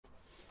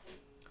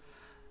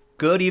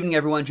Good evening,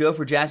 everyone. Joe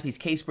for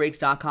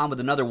JaspysCaseBreaks.com with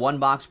another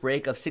one-box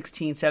break of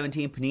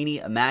 16-17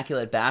 Panini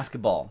Immaculate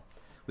Basketball.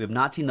 We have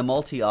not seen the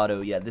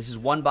multi-auto yet. This is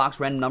one-box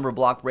random number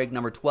block break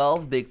number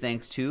 12. Big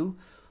thanks to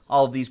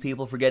all of these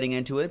people for getting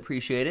into it.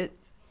 Appreciate it.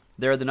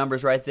 There are the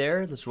numbers right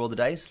there. Let's roll the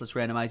dice. Let's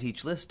randomize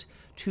each list.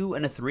 2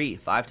 and a 3,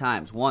 5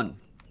 times. 1,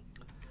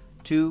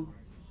 2,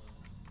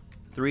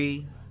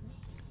 3,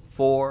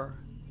 4,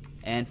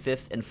 and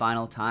fifth and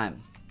final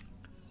time.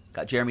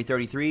 Got Jeremy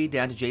 33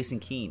 down to Jason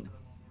Keene.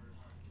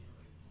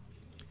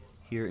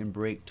 Here in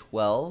break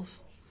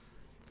 12,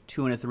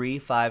 2 and a 3,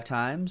 5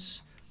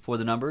 times for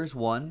the numbers.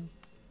 1,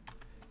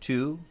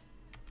 2,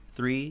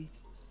 3,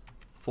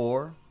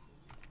 4,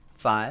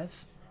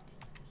 5.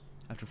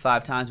 After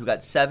 5 times, we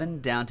got 7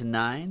 down to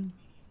 9.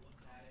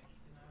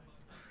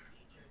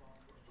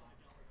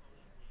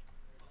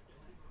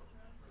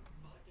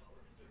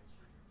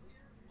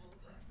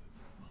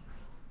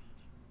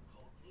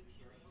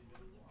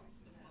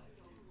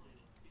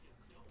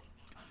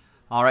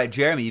 All right,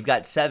 Jeremy, you've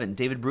got 7.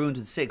 David Bruins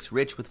with 6.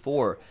 Rich with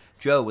 4.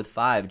 Joe with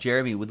 5.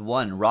 Jeremy with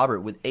 1.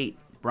 Robert with 8.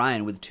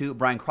 Brian with 2.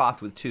 Brian Croft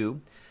with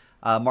 2.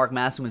 Mark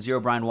Masson with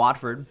 0. Brian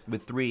Watford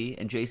with 3.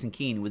 And Jason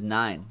Keene with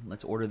 9.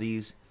 Let's order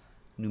these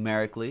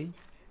numerically.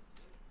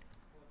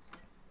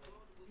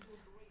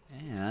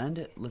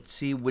 And let's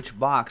see which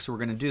box we're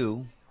going to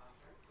do.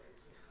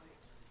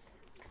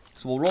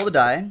 So we'll roll the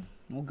die.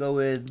 We'll go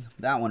with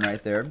that one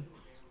right there. So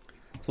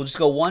we'll just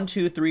go 1,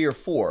 2, 3, or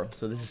 4.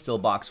 So this is still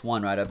box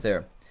 1 right up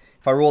there.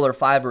 If I roll a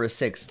 5 or a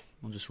 6,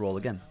 we'll just roll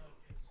again.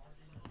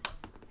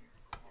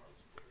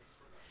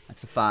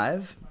 That's a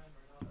 5.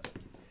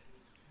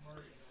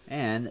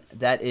 And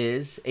that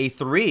is a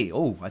 3.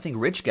 Oh, I think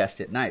Rich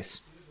guessed it.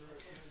 Nice.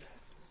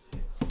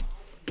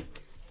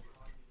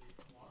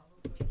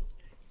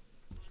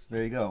 So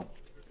there you go.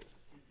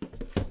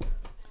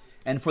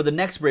 And for the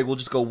next break, we'll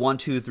just go 1,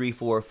 2, 3,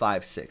 4,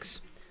 5,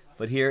 6.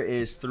 But here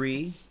is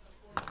 3,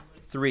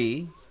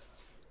 3.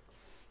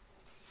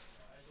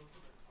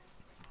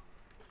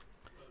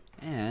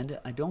 And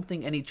I don't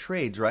think any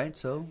trades, right?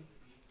 So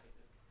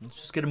let's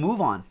just get a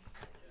move on.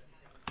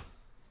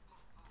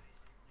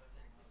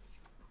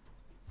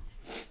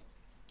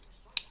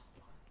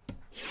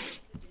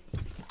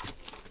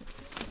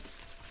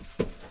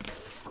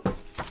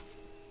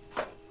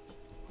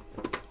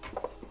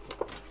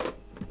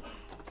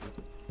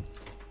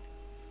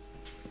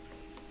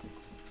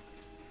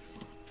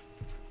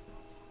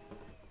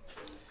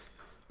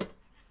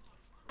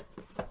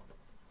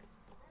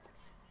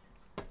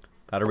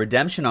 Got a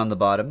redemption on the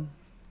bottom.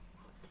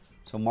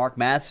 So Mark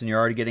Matheson, you're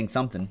already getting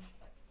something.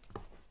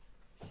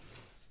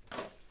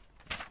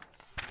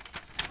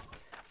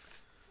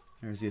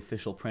 There's the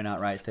official printout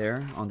right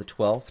there on the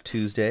 12th,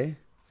 Tuesday.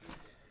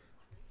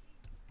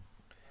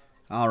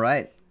 All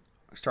right.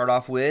 Start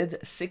off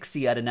with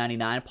 60 out of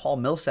 99. Paul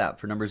Millsap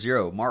for number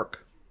 0.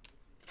 Mark.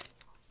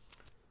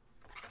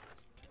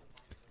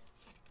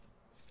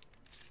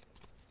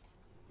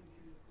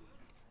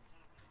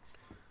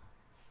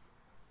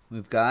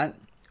 We've got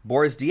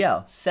Boris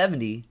Diaw,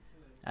 70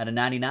 out of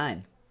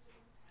 99.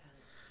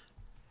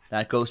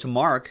 That goes to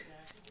Mark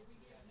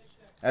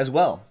as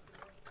well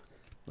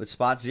with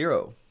spot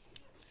 0.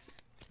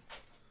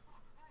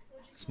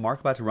 Is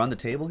Mark about to run the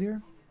table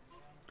here?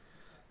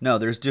 No,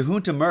 there's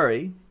DeJounte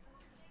Murray,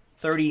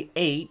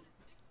 38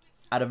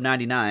 out of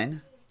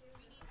 99.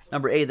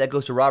 Number 8, that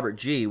goes to Robert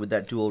G with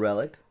that dual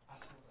relic.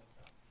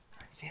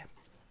 See ya.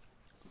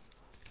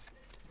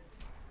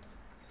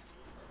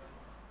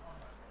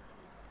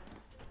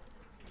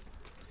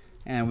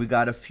 And we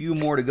got a few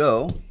more to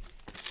go.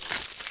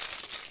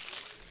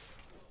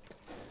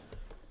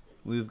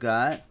 We've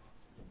got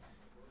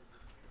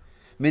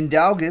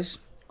Mindaugas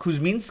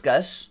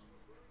Kuzminskas,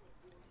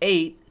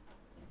 8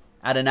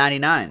 out of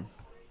 99.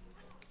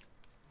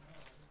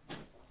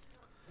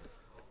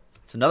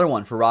 It's another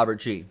one for Robert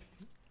G.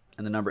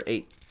 And the number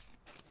 8.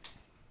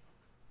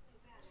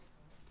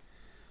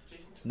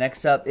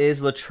 Next up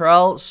is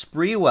Latrell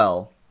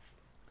Sprewell.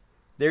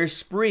 There's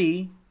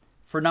Spree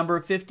for number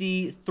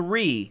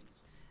 53.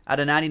 Out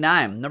of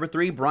 99. Number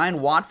 3,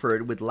 Brian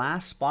Watford with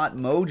last spot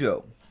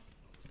mojo.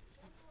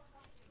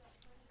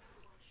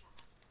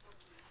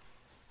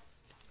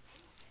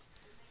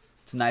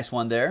 It's a nice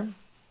one there.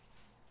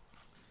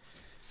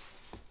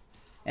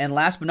 And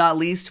last but not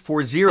least,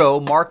 for 0,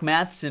 Mark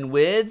Matheson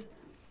with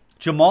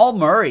Jamal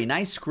Murray.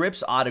 Nice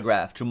Scripps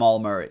autograph, Jamal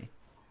Murray.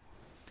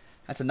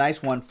 That's a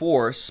nice one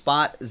for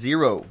spot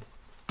 0.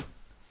 I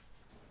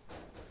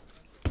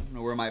don't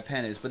know where my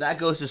pen is, but that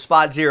goes to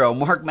spot 0.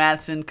 Mark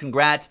Matheson,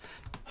 congrats.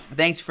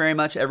 Thanks very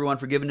much, everyone,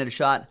 for giving it a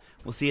shot.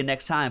 We'll see you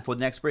next time for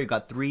the next break. We've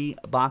got 3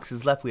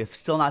 boxes left. We have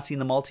still not seen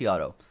the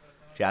multi-auto.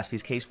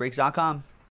 JaspysCaseBreaks.com.